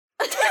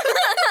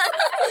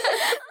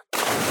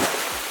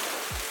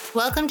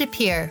Welcome to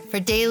Peer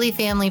for Daily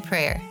Family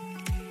Prayer.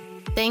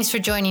 Thanks for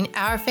joining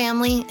our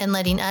family and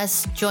letting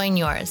us join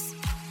yours.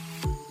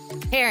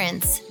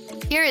 Parents,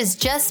 Peer is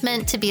just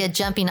meant to be a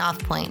jumping off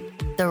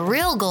point. The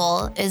real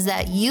goal is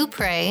that you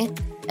pray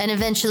and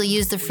eventually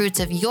use the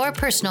fruits of your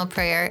personal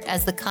prayer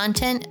as the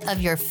content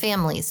of your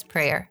family's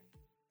prayer.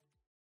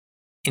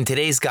 In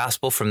today's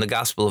gospel from the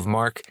Gospel of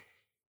Mark,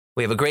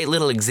 we have a great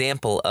little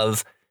example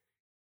of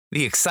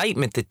the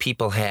excitement that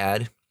people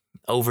had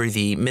over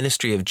the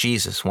ministry of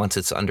Jesus once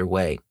it's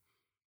underway.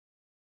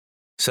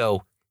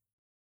 So,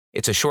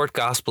 it's a short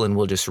gospel and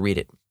we'll just read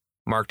it.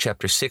 Mark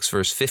chapter 6,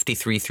 verse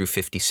 53 through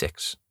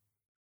 56.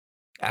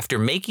 After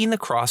making the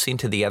crossing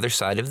to the other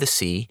side of the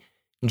sea,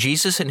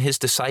 Jesus and his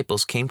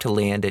disciples came to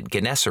land at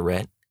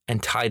Gennesaret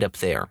and tied up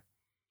there.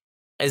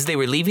 As they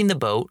were leaving the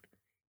boat,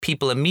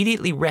 people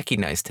immediately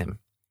recognized him.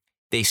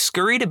 They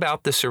scurried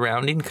about the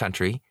surrounding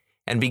country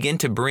and began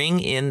to bring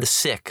in the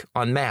sick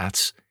on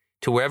mats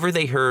to wherever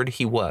they heard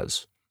he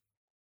was.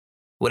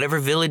 Whatever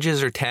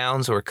villages or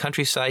towns or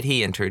countryside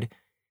he entered,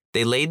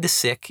 they laid the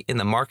sick in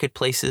the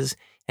marketplaces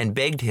and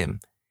begged him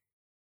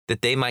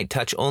that they might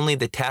touch only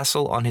the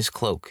tassel on his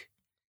cloak,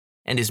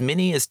 and as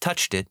many as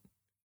touched it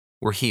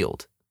were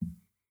healed.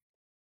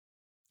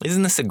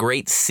 Isn't this a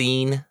great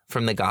scene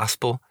from the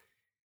gospel?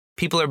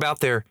 People are about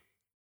their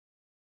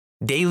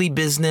daily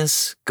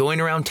business, going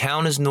around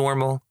town as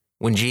normal,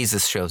 when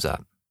Jesus shows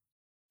up.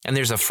 And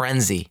there's a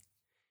frenzy.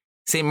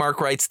 St. Mark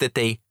writes that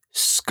they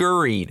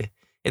scurried.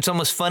 It's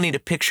almost funny to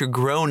picture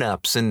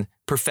grown-ups and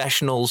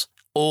professionals,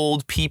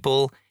 old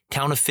people,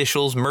 town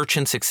officials,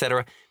 merchants,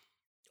 etc.,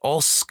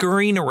 all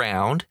scurrying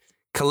around,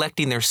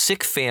 collecting their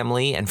sick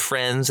family and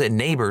friends and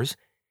neighbors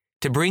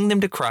to bring them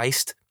to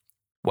Christ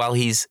while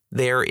he's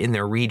there in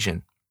their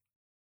region.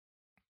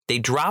 They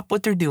drop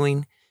what they're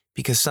doing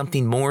because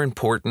something more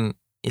important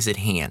is at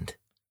hand.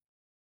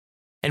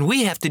 And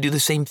we have to do the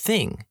same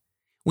thing.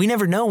 We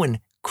never know when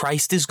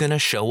Christ is going to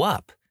show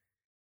up.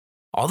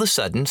 All of a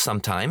sudden,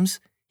 sometimes,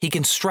 he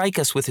can strike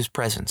us with his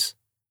presence.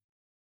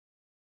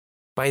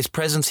 By his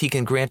presence, he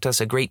can grant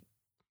us a great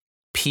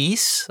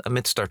peace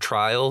amidst our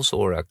trials,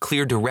 or a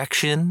clear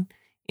direction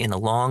in a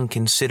long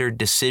considered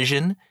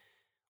decision,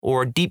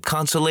 or deep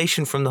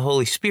consolation from the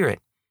Holy Spirit.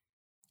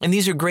 And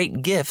these are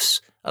great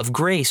gifts of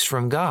grace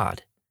from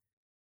God.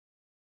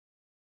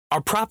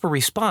 Our proper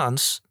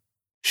response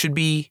should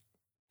be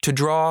to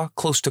draw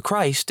close to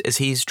Christ as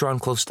he's drawn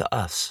close to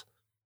us.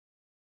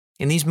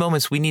 In these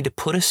moments, we need to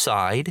put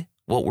aside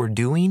what we're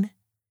doing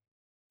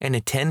and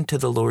attend to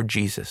the Lord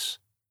Jesus,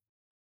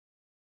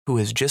 who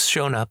has just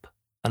shown up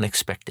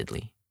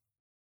unexpectedly.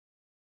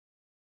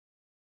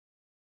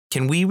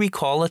 Can we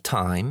recall a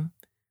time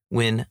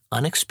when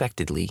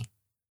unexpectedly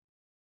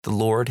the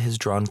Lord has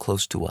drawn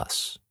close to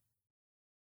us?